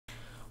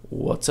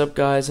What's up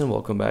guys, and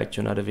welcome back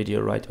to another video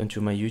right onto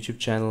my YouTube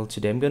channel.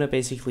 Today I'm gonna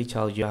basically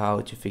tell you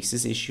how to fix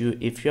this issue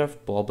if you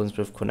have problems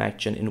with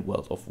connection in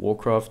World of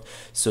Warcraft.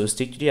 So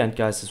stick to the end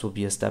guys, this will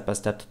be a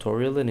step-by-step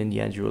tutorial, and in the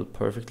end you will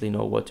perfectly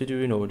know what to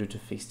do in order to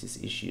fix these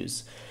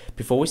issues.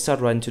 Before we start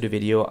right into the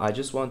video, I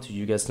just want to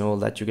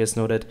let you guys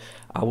know that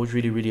I would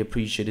really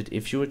appreciate it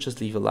if you would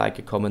just leave a like,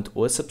 a comment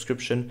or a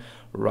subscription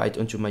right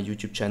onto my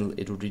YouTube channel.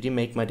 It would really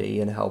make my day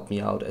and help me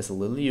out as a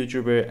little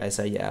YouTuber as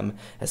I am.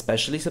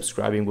 Especially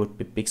subscribing would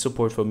be big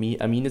support for me.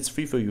 I mean, it's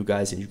free for you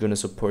guys and you're gonna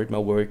support my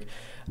work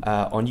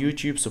on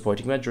YouTube,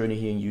 supporting my journey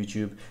here in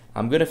YouTube.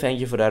 I'm gonna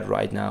thank you for that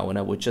right now, and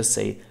I would just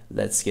say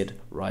let's get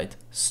right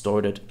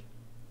started.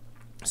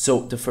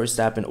 So the first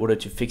step in order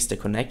to fix the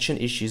connection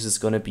issues is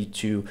going to be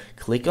to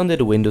click on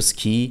the Windows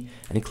key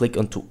and click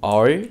onto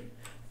R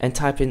and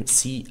type in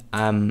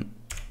CMD.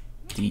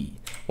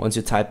 Once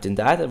you typed in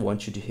that, I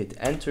want you to hit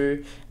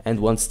enter, and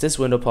once this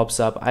window pops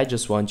up, I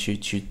just want you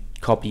to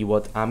copy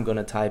what I'm going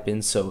to type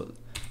in. So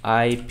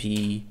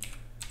ipconfig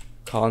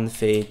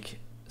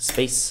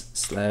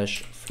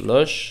 /flush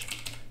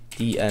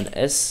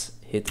DNS,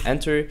 hit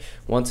enter.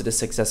 Once it is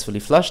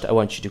successfully flushed, I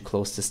want you to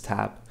close this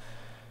tab.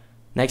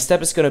 Next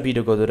step is going to be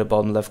to go to the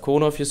bottom left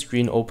corner of your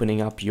screen,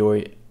 opening up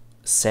your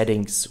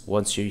settings.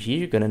 Once you're here,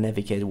 you're going to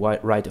navigate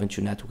right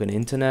onto network and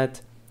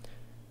internet.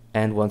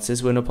 And once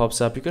this window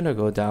pops up, you're going to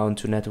go down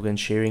to network and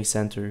sharing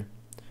center.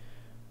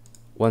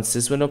 Once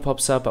this window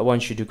pops up, I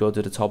want you to go to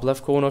the top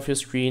left corner of your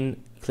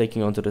screen,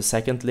 clicking onto the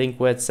second link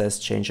where it says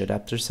change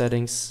adapter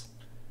settings.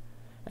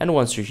 And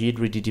once you're here, it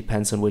really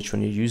depends on which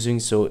one you're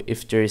using. So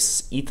if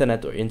there's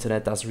Ethernet or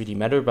internet, doesn't really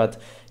matter,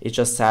 but it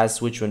just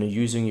says which one you're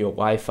using, your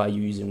Wi-Fi,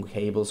 you're using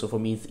cable. So for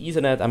me, it's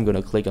Ethernet. I'm going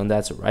to click on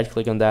that. So right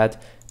click on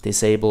that,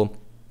 disable.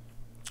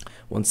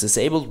 Once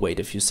disabled, wait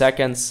a few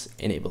seconds,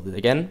 enable it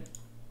again.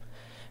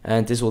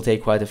 And this will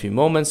take quite a few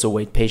moments, so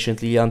wait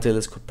patiently until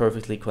it's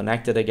perfectly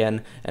connected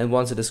again. And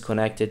once it is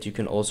connected, you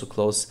can also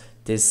close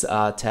this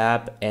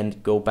tab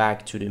and go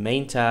back to the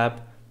main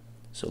tab.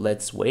 So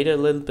let's wait a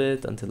little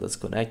bit until it's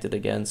connected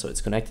again. So it's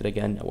connected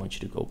again. I want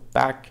you to go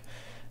back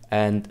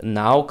and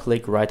now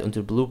click right onto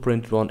the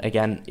blueprint one.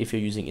 Again, if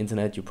you're using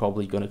internet, you're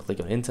probably going to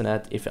click on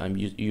internet. If I'm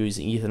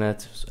using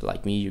Ethernet,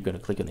 like me, you're going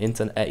to click on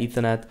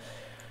Ethernet.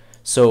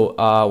 So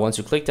once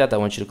you click that, I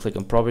want you to click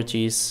on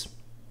properties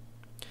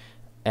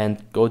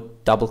and go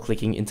double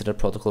clicking Internet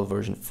Protocol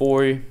version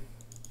 4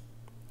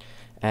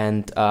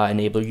 and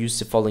enable use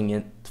the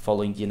following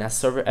DNS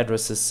server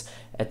addresses.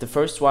 At the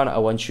first one, I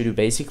want you to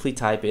basically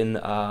type in,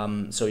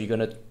 so you're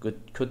gonna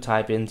could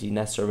type in the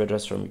DNS server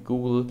address from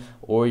Google,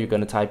 or you're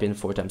gonna type in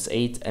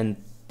 4x8, and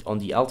on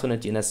the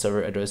alternate DNS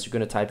server address, you're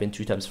gonna type in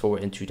 2x4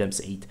 and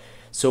 2x8.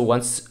 So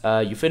once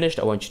you finished,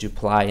 I want you to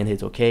apply and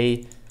hit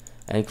OK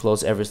and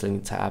close every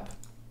single tab.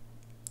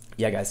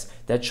 Yeah guys,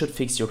 that should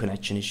fix your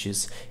connection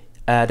issues.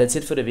 That's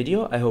it for the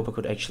video. I hope I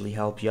could actually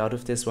help you out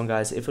with this one,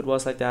 guys. If it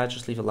was like that,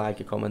 just leave a like,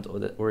 a comment,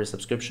 or a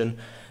subscription.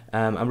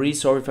 I'm really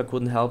sorry if I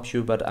couldn't help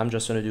you, but I'm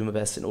just going to do my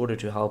best in order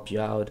to help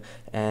you out.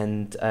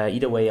 And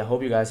either way, I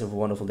hope you guys have a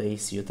wonderful day.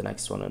 See you at the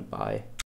next one, and bye.